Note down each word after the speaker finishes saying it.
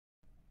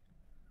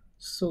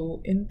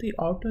So in the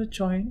outer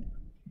join,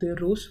 the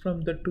rows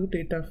from the two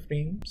data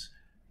frames,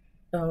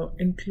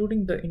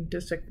 including the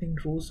intersecting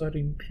rows, are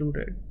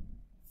included.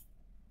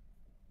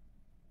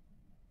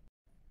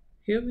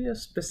 Here we are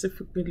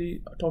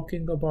specifically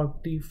talking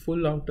about the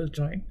full outer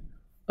join.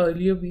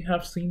 Earlier we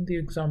have seen the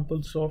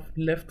examples of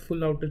left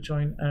full outer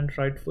join and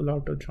right full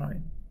outer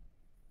join.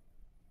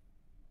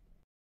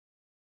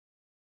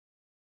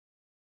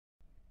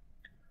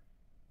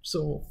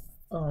 So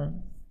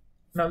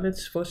now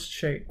let's first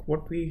check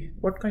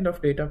what kind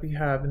of data we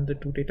have in the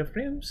two data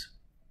frames.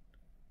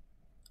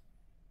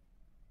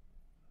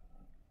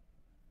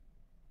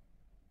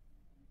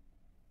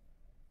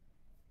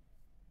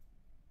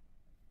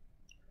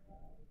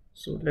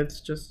 So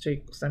let's just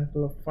take a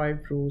sample of 5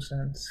 rows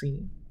and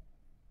see.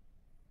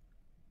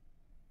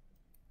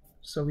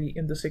 So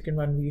in the second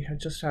one, we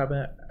just have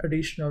an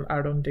additional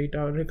add-on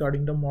data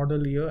regarding the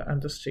model year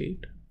and the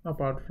state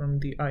apart from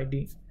the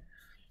ID.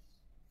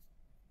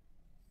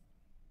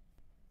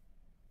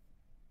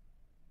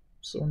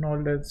 So now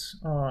let's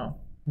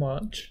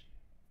merge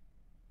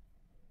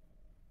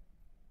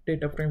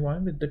data frame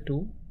 1 with the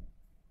 2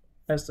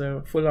 as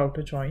a full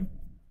outer join.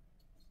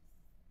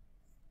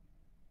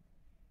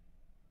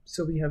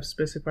 So we have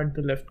specified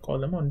the left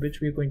column on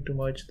which we're going to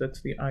merge,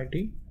 that's the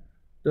ID.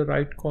 The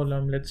right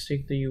column, let's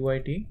take the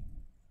UID.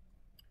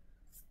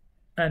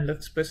 And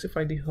let's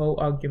specify the how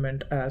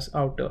argument as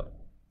outer.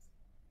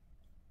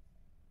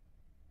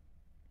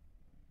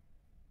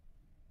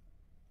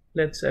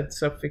 Let's add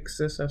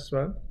suffixes as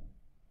well,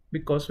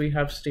 because we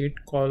have state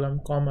column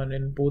common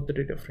in both the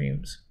data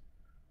frames.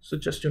 So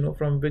just to know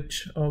from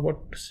which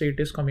what state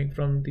is coming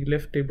from the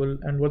left table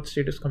and what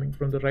state is coming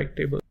from the right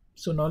table.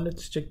 So now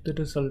let's check the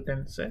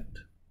resultant set.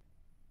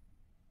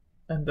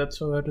 And that's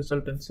how our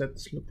resultant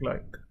sets look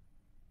like.